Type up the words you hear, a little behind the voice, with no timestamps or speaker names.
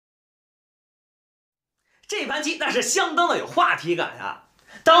这盘棋那是相当的有话题感呀！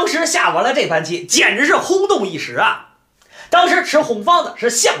当时下完了这盘棋，简直是轰动一时啊！当时持红方的是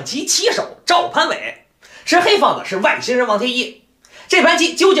象棋棋手赵攀伟，持黑方的是外星人王天一。这盘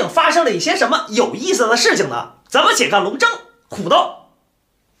棋究竟发生了一些什么有意思的事情呢？咱们且看龙争虎斗。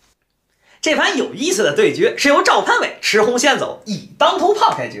这盘有意思的对决是由赵攀伟持红先走，以当头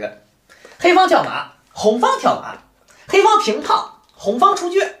炮开局。黑方跳马，红方跳马，黑方平炮，红方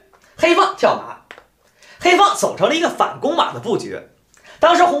出车，黑方跳马。黑方走成了一个反攻马的布局，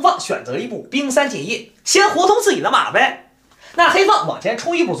当时红方选择了一步兵三进一，先活通自己的马呗。那黑方往前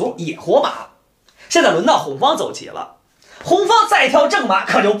冲一步卒也活马。现在轮到红方走棋了，红方再跳正马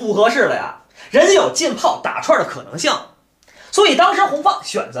可就不合适了呀，人家有进炮打串的可能性。所以当时红方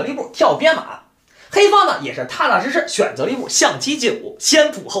选择了一步跳边马，黑方呢也是踏踏实实选择了一步象棋进五，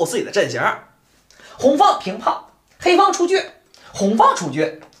先补后自己的阵型。红方平炮，黑方出车，红方出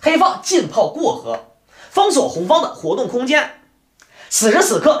车，黑方进炮过河，封锁红方的活动空间。此时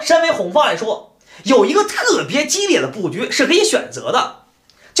此刻，身为红方来说，有一个特别激烈的布局是可以选择的，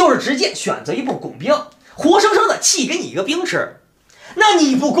就是直接选择一步拱兵，活生生的弃给你一个兵吃。那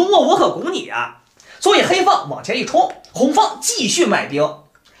你不攻我，我可攻你啊！所以黑方往前一冲，红方继续卖兵，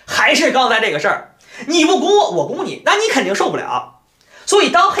还是刚才这个事儿，你不攻我，我攻你，那你肯定受不了。所以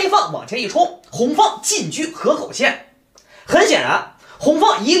当黑方往前一冲，红方进车河口线。很显然，红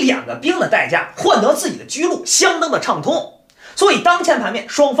方以2个兵的代价换得自己的车路相当的畅通，所以当前盘面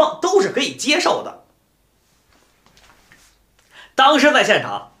双方都是可以接受的。当时在现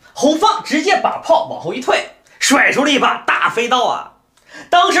场，红方直接把炮往后一退，甩出了一把大飞刀啊！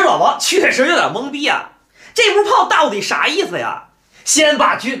当时老王确实有点懵逼啊，这步炮到底啥意思呀？先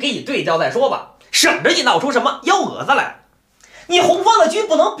把车给你对掉再说吧，省着你闹出什么幺蛾子来。你红方的车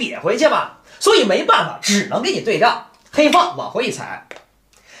不能瘪回去嘛，所以没办法，只能给你对掉。黑方往回一踩，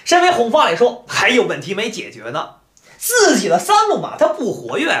身为红方来说，还有问题没解决呢。自己的3路马它不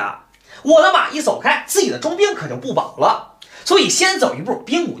活跃啊，我的马一走开，自己的中兵可就不保了，所以先走一步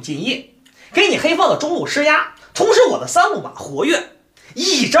兵5进1，给你黑方的中路施压，同时我的3路马活跃，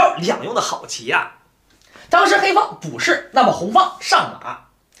一招两用的好棋呀！当时黑方补士，那么红方上马，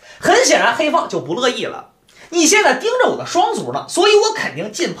很显然黑方就不乐意了。你现在盯着我的双卒呢，所以我肯定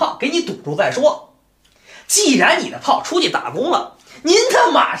进炮给你堵住再说。既然你的炮出去打攻了，您的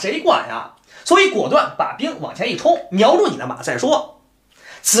马谁管呀？所以果断把兵往前一冲，瞄住你的马再说。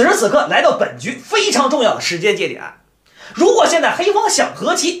此时此刻来到本局非常重要的时间节点，如果现在黑方想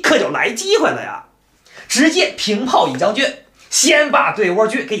和棋，可就来机会了呀！直接平炮一将军，先把对窝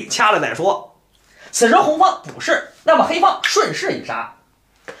车给你掐了再说。此时红方补士，那么黑方顺势一杀，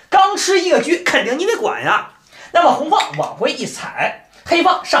刚吃一个车，肯定你得管呀。那么红方往回一踩，黑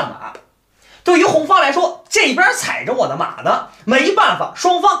方上马。对于红方来说，这边踩着我的马呢，没办法，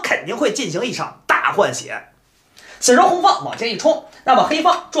双方肯定会进行一场大换血。此时红方往前一冲，那么黑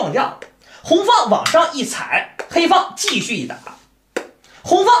方撞掉，红方往上一踩，黑方继续一打，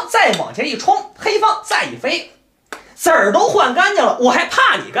红方再往前一冲，黑方再一飞，子儿都换干净了，我还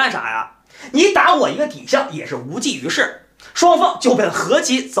怕你干啥呀？你打我一个底象也是无济于事，双方就奔和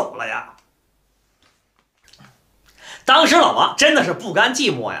棋走了呀。当时老王真的是不甘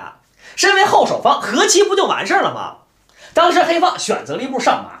寂寞呀，身为后手方，和棋不就完事了吗？当时黑方选择了一步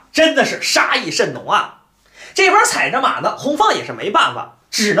上马，真的是杀意甚浓啊！这边踩着马呢，红方也是没办法，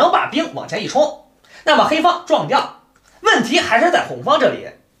只能把兵往前一冲。那么黑方撞掉，问题还是在红方这里，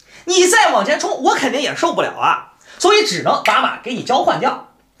你再往前冲，我肯定也受不了啊，所以只能把马给你交换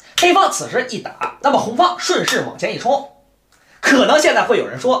掉。黑方此时一打，那么红方顺势往前一冲。可能现在会有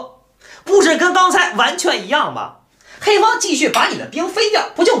人说，不是跟刚才完全一样吗？黑方继续把你的兵飞掉，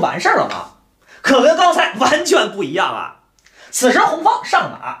不就完事了吗？可跟刚才完全不一样啊！此时红方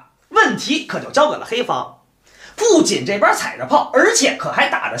上马，问题可就交给了黑方，不仅这边踩着炮，而且可还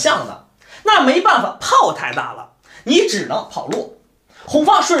打着象呢。那没办法，炮太大了，你只能跑路。红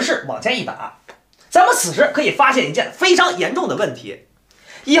方顺势往前一打，咱们此时可以发现一件非常严重的问题：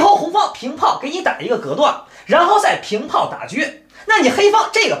以后红方平炮给你打一个隔断，然后再平炮打车，那你黑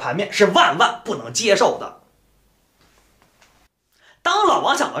方这个盘面是万万不能接受的。当老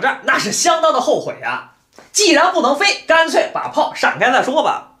王想到这儿，那是相当的后悔啊！既然不能飞，干脆把炮闪开再说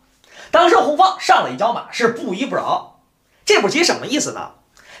吧。当时红方上了一脚马，是不依不饶。这步棋什么意思呢？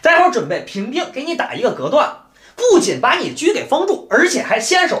待会儿准备平兵给你打一个隔断，不仅把你车给封住，而且还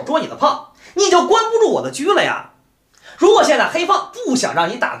先手捉你的炮，你就关不住我的车了呀。如果现在黑方不想让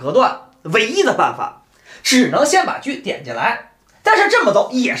你打隔断，唯一的办法只能先把车点进来，但是这么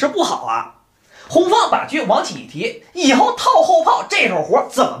走也是不好啊。红方把车往起一提，以后套后炮这手活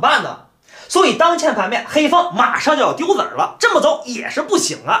怎么办呢？所以当前盘面黑方马上就要丢子儿了，这么走也是不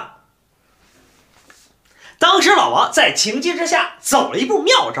行啊。当时老王在情急之下走了一步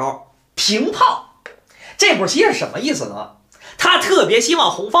妙招平炮。这步棋是什么意思呢？他特别希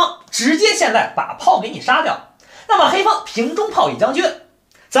望红方直接现在把炮给你杀掉，那么黑方平中炮一将军。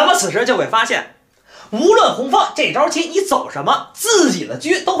咱们此时就会发现，无论红方这招棋你走什么，自己的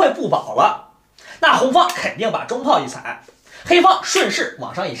车都会不保了。那红方肯定把中炮一踩，黑方顺势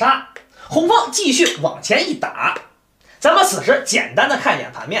往上一杀，红方继续往前一打。咱们此时简单的看一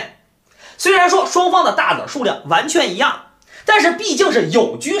眼盘面，虽然说双方的大子数量完全一样，但是毕竟是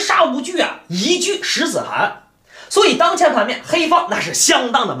有车杀无车啊，一车十子寒，所以当前盘面黑方那是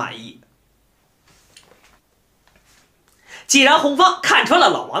相当的满意。既然红方看穿了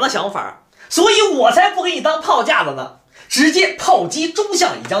老王的想法，所以我才不给你当炮架子呢，直接炮击中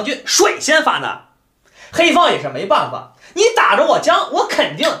象乙将军，率先发难。黑方也是没办法，你打着我将，我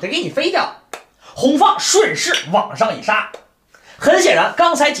肯定得给你飞掉。红方顺势往上一杀，很显然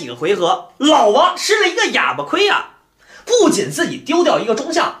刚才几个回合老王吃了一个哑巴亏啊，不仅自己丢掉一个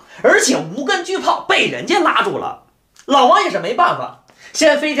中象，而且无根车炮被人家拉住了。老王也是没办法，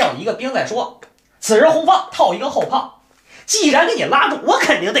先飞掉一个兵再说。此时红方套一个后炮，既然给你拉住，我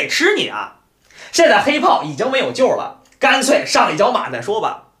肯定得吃你啊。现在黑炮已经没有救了，干脆上一脚马再说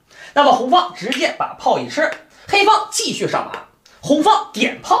吧。那么红方直接把炮一吃，黑方继续上马，红方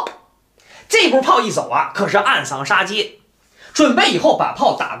点炮。这步炮一走啊，可是暗藏杀机，准备以后把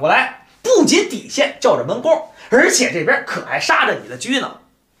炮打过来，不仅底线叫着闷弓，而且这边可还杀着你的车呢。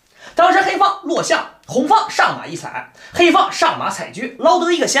当时黑方落象，红方上马一踩，黑方上马踩车，捞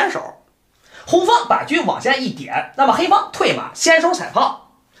得一个先手。红方把车往前一点，那么黑方退马先手踩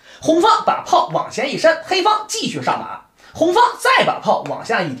炮，红方把炮往前一伸，黑方继续上马，红方再把炮往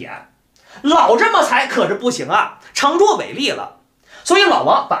下一点。老这么踩可是不行啊，长捉违例了。所以老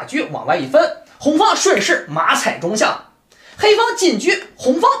王把车往外一分，红方顺势马踩中象，黑方进车，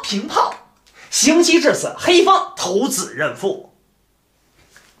红方平炮。行棋至此，黑方投子认负。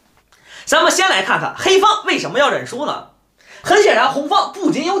咱们先来看看黑方为什么要认输呢？很显然红方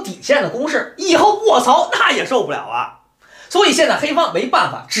不仅有底线的攻势，以后卧槽那也受不了啊。所以现在黑方没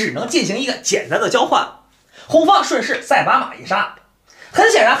办法，只能进行一个简单的交换。红方顺势再把马一杀，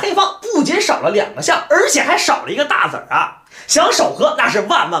很显然黑方不仅少了两个象，而且还少了一个大子啊。想守和那是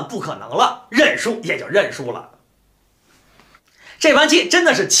万万不可能了，认输也就认输了。这盘棋真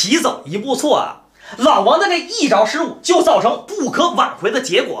的是棋走一步错啊，老王的这一招失误就造成不可挽回的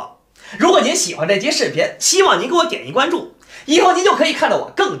结果。如果您喜欢这期视频，希望您给我点一关注，以后您就可以看到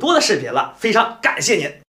我更多的视频了，非常感谢您。